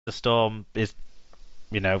the Storm is,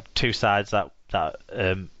 two sides that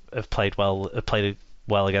have played well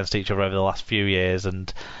against each other over the last few years,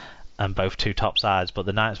 and both two top sides. But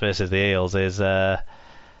the Knights versus the Eels is the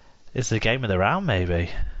game of the round, maybe.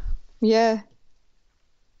 Yeah.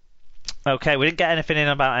 Okay, we didn't get anything in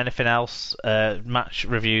about anything else match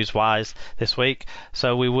reviews wise this week,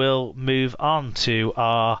 so we will move on to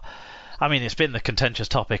our. I mean, it's been the contentious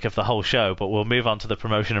topic of the whole show, but we'll move on to the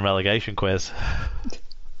promotion and relegation quiz.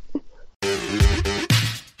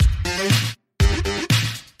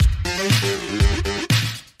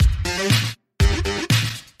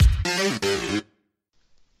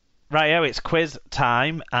 Rightio, it's quiz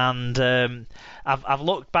time, and I've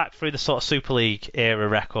looked back through the sort of Super League era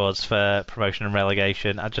records for promotion and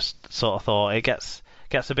relegation. I just sort of thought it gets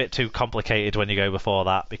a bit too complicated when you go before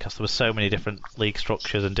that, because there were so many different league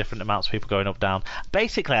structures and different amounts of people going up down.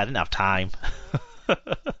 Basically, I didn't have time.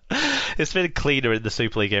 It's been cleaner in the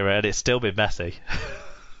Super League era, and it's still been messy.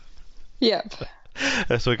 Yep.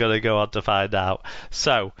 So we're going to go on to find out.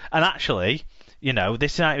 So, and actually,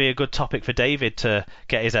 this might be a good topic for David to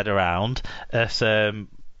get his head around.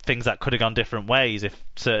 Things that could have gone different ways if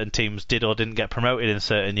certain teams did or didn't get promoted in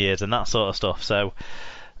certain years and that sort of stuff. So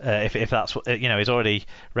if that's he's already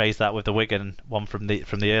raised that with the Wigan one from the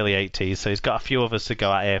early 80s, so he's got a few others to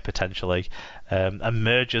go at here potentially, and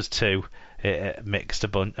mergers too mixed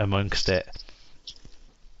amongst it.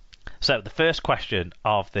 So the first question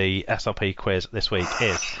of the SLP quiz this week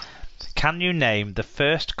is: can you name the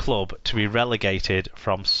first club to be relegated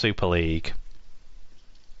from Super League?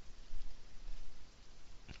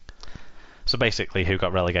 So basically, who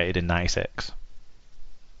got relegated in '96?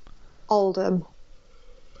 Oldham.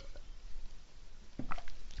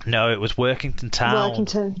 No, it was Workington Town.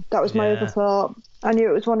 Workington. That was my other thought. I knew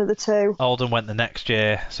it was one of the two. Oldham went the next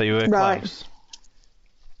year, so you were close.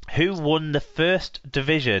 Who won the first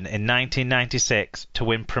division in 1996 to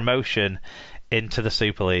win promotion into the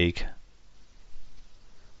Super League?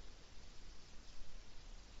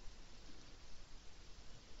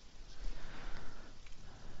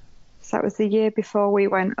 So that was the year before we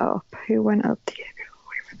went up. Who went up the year before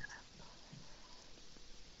we went up?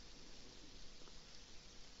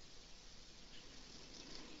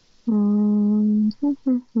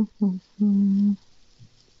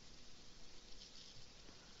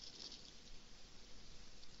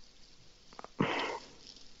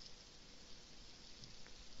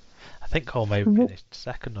 I think Cole maybe finished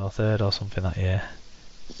second or third or something that year.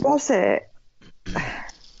 Was it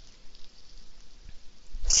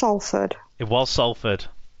Salford? It was Salford.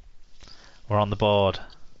 We're on the board.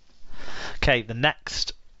 Okay, the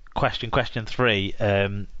next question 3,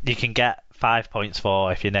 you can get 5 points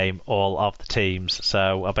for if you name all of the teams.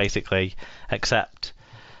 So I'll basically accept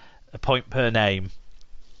a point per name.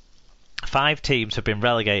 5 teams have been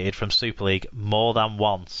relegated from Super League more than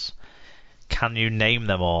once. Can you name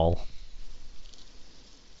them all?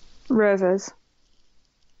 Rovers.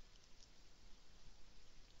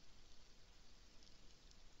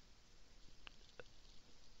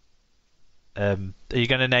 Are you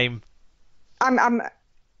going to name? I'm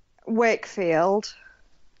Wakefield.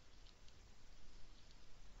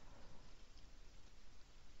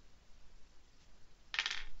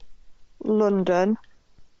 London.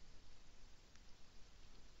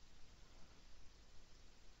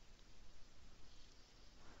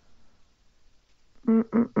 They've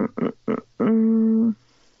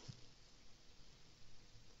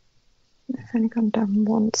only gone down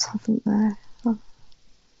once, haven't they?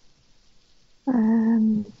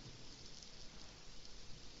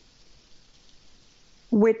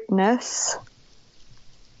 Widnes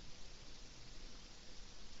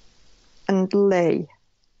and Lee.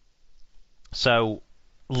 So,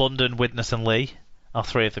 London, Widnes and Lee are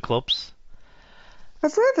 3 of the clubs.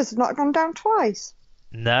 Have Rovers not gone down twice?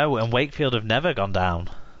 No, and Wakefield have never gone down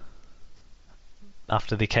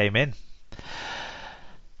after they came in.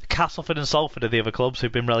 Castleford and Salford are the other clubs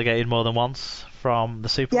who've been relegated more than once from the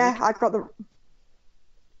Super League. Yeah, I've got the...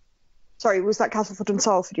 Sorry, was that Castleford and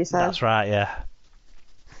Salford you said? That's right, yeah.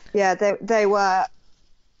 Yeah, they were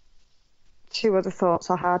 2 other thoughts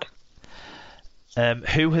I had.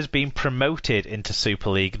 Who has been promoted into Super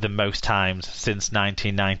League the most times since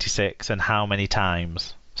 1996, and how many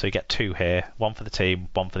times? So you get 2 here, 1 for the team,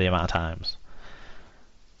 1 for the amount of times.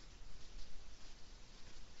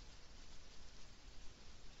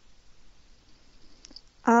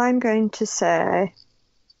 I'm going to say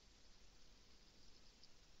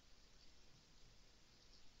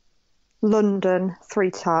London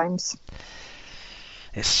 3 times.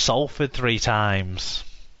 It's Salford 3 times.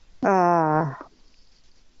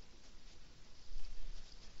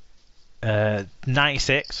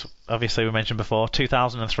 96, obviously we mentioned before,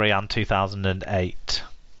 2003 and 2008.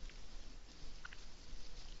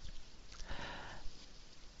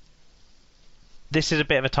 This is a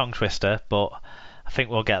bit of a tongue twister, but I think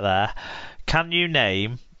we'll get there. Can you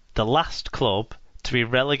name the last club to be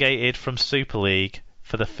relegated from Super League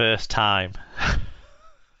for the first time?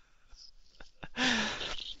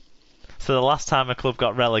 So the last time a club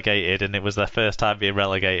got relegated and it was their first time being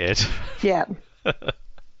relegated. Yeah.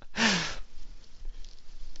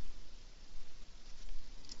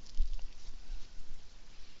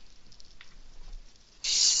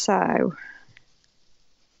 So,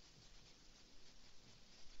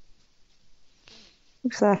 it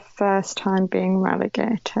was their first time being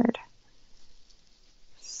relegated.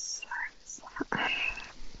 So,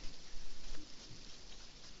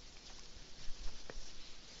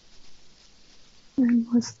 when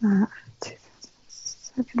was that?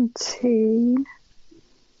 2017.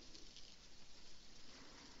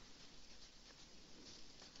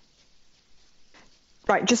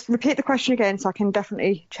 Right, just repeat the question again so I can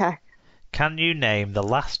definitely check. Can you name the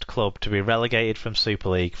last club to be relegated from Super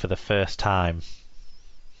League for the first time?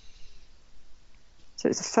 So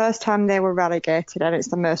it's the first time they were relegated and it's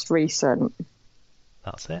the most recent.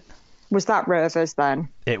 That's it. Was that Rovers then?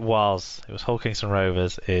 It was. It was Hull Kingston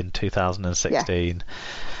Rovers in 2016. Yeah.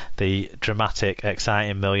 The dramatic,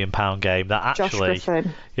 exciting £1 million game. That actually,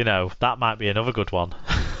 that might be another good one.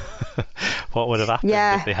 What would have happened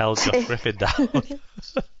if they held Josh Griffin down?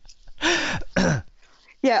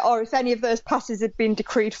 Yeah, or if any of those passes had been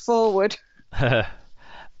decreed forward. Right.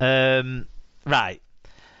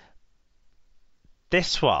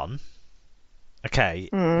 This one, okay,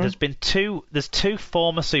 there's two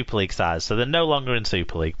former Super League sides, so they're no longer in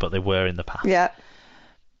Super League, but they were in the past. Yeah.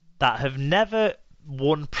 That have never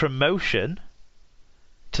won promotion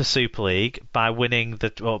to Super League by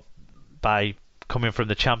by coming from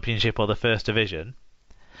the Championship or the First Division,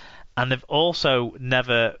 and they've also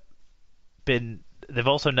never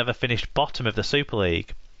finished bottom of the Super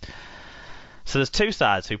League. So there's two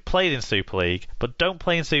sides who played in Super League but don't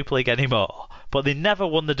play in Super League anymore, but they never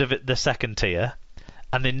won the second tier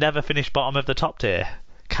and they never finished bottom of the top tier.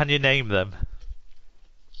 Can you name them?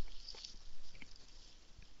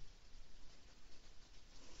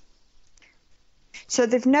 So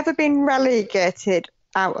they've never been relegated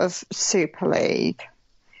out of Super League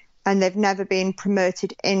and they've never been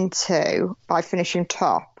promoted into by finishing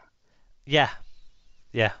top. Yeah.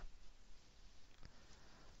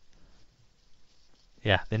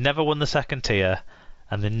 They never won the second tier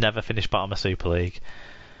and they never finished bottom of Super League.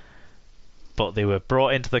 But they were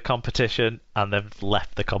brought into the competition and they've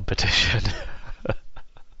left the competition.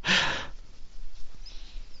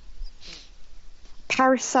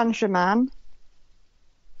 Paris Saint-Germain.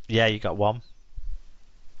 Yeah, you got one.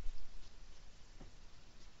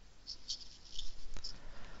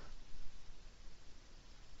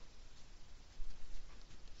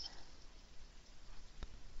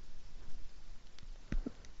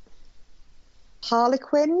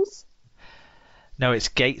 Harlequins? No, it's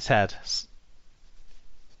Gateshead.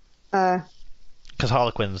 Because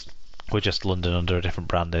Harlequins were just London under a different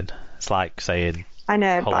branding. It's like saying Hull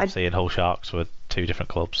FC and Hull Sharks were two different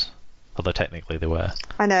clubs. Although technically they were.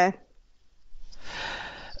 I know.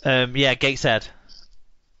 Yeah, Gateshead.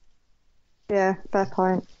 Yeah, fair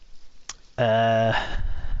point.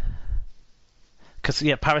 Because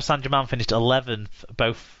Paris Saint-Germain finished 11th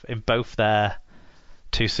in both their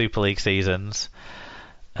two Super League seasons,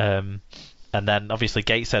 and then obviously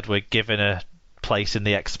Gateshead were given a place in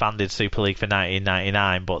the expanded Super League for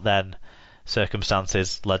 1999, but then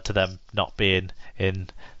circumstances led to them not being in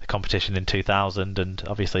the competition in 2000, and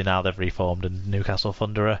obviously now they've reformed, and Newcastle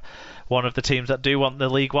Thunder are one of the teams that do want the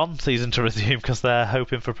League One season to resume because they're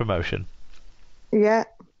hoping for promotion. Yeah.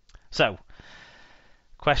 So,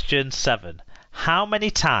 question 7. How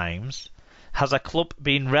many times has a club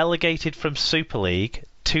been relegated from Super League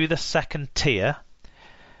to the second tier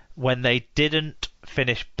when they didn't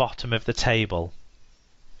finish bottom of the table?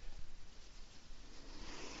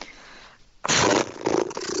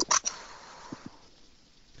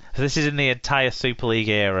 So this is in the entire Super League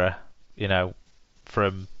era,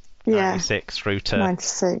 from 96 through to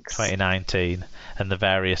 96. 2019, and the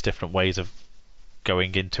various different ways of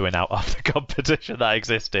going into and out of the competition that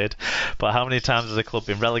existed. But how many times has a club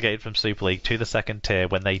been relegated from Super League to the second tier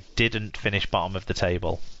when they didn't finish bottom of the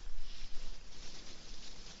table?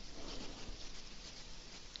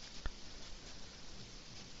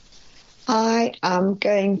 I am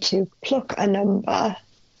going to pluck a number.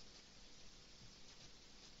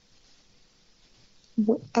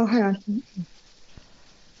 Oh, hang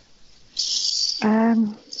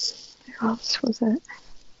on. else was it?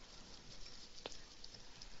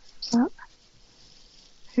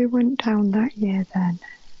 Who went down that year then?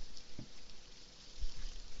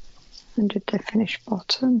 And did they finish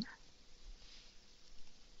bottom?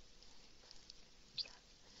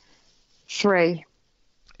 3.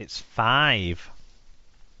 It's 5.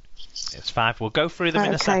 It's 5. We'll go through them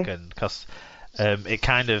in a second because it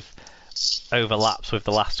kind of overlaps with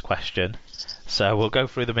the last question. So we'll go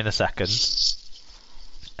through them in a second.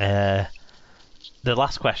 The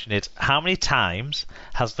last question is, how many times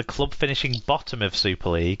has the club finishing bottom of Super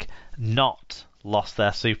League not lost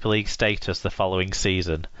their Super League status the following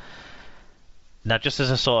season? Now, just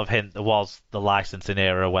as a sort of hint, there was the licensing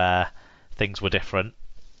era where things were different.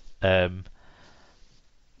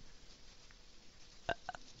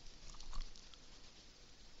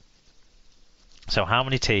 So how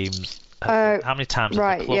many times has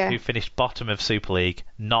the club who finished bottom of Super League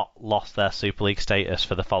not lost their Super League status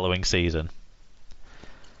for the following season?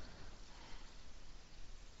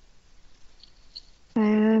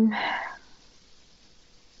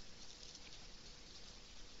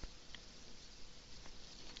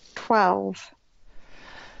 12.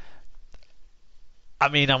 I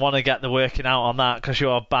mean, I want to get the working out on that because you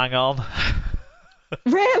are bang on.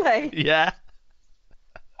 Really? Yeah.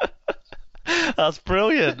 That's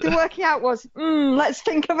brilliant. The working out was, let's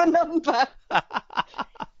think of a number.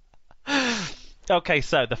 Okay,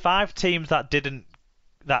 so the 5 teams that didn't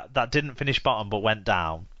finish bottom but went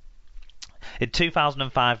down. In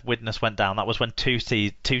 2005, Widnes went down. That was when two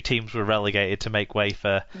teams were relegated to make way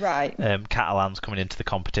for Catalans coming into the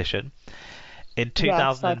competition. In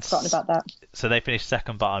 2000, I've forgotten about that. So they finished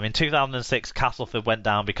second bottom. In 2006, Castleford went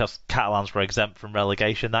down because Catalans were exempt from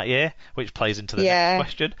relegation that year, which plays into the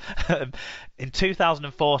next question. In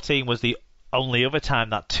 2014 was the only other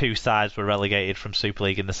time that 2 sides were relegated from Super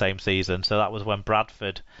League in the same season. So that was when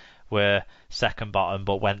Bradford were second bottom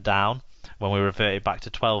but went down, when we reverted back to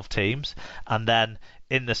 12 teams. And then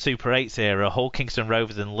in the Super 8s era, Hull, Kingston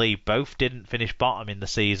Rovers and Lee both didn't finish bottom in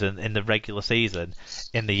the regular season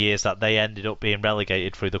in the years that they ended up being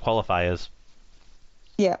relegated through the qualifiers.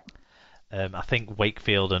 Yeah. I think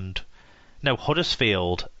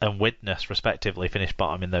Huddersfield and Widnes respectively finished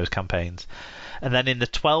bottom in those campaigns. And then in the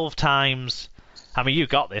 12 times, I mean, you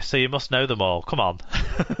got this, so you must know them all. Come on.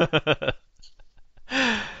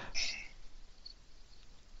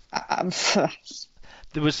 I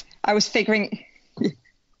was figuring.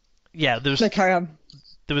 Yeah, there was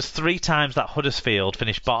 3 times that Huddersfield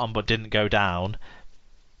finished bottom but didn't go down,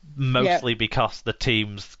 mostly because the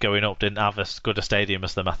teams going up didn't have as good a stadium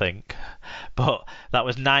as them, I think. But that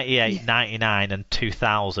was 98, 99 and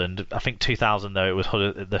 2000. I think 2000, though, it was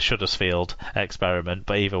the Huddersfield experiment,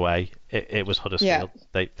 but either way, it was Huddersfield.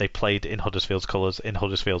 Yeah. They played in Huddersfield's colours, in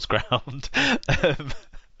Huddersfield's ground.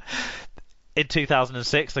 In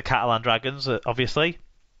 2006, the Catalan Dragons, obviously.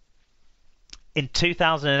 In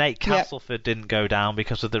 2008, Castleford didn't go down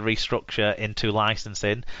because of the restructure into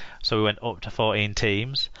licensing, so we went up to 14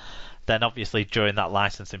 teams. Then, obviously, during that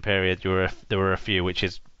licensing period, there were a few, which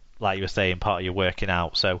is, like you were saying, part of your working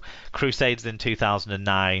out. So, Crusaders in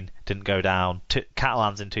 2009 didn't go down.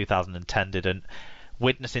 Catalans in 2010 didn't.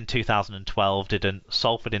 Widnes in 2012 didn't.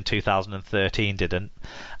 Salford in 2013 didn't.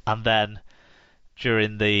 And then,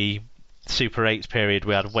 during the Super 8s period,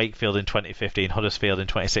 we had Wakefield in 2015, Huddersfield in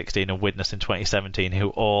 2016 and Widnes in 2017, who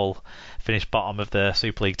all finished bottom of the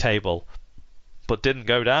Super League table but didn't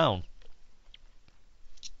go down.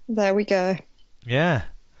 There we go. Yeah.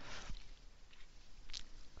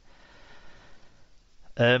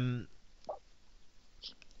 I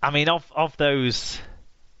mean, of those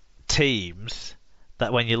teams,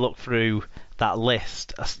 that when you look through that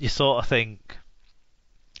list, you sort of think,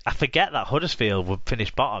 I forget that Huddersfield would finish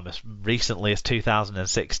bottom as recently as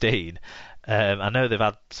 2016. I know they've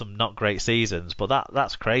had some not great seasons, but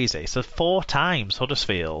that's crazy. So 4 times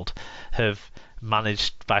Huddersfield have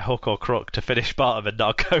managed by hook or crook to finish bottom and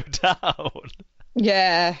not go down.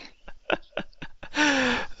 Yeah.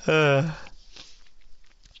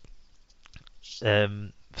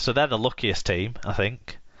 So they're the luckiest team, I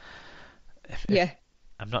think.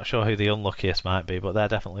 I'm not sure who the unluckiest might be, but they're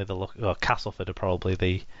definitely the lucky. Well, Castleford are probably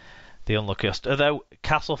the unluckiest. Although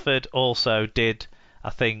Castleford also did,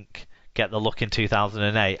 I think, get the luck in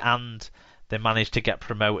 2008, and they managed to get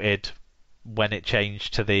promoted when it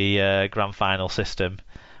changed to the grand final system,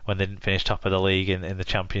 when they didn't finish top of the league in the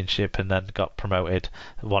championship, and then got promoted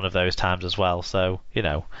one of those times as well. So, you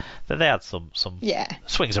know, they had some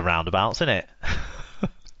swings and roundabouts, innit?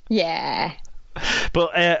 Yeah.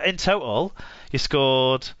 But in total, you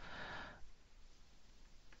scored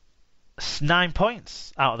 9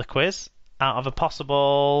 points out of the quiz. out of a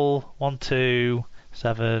possible 1, 2,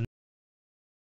 7.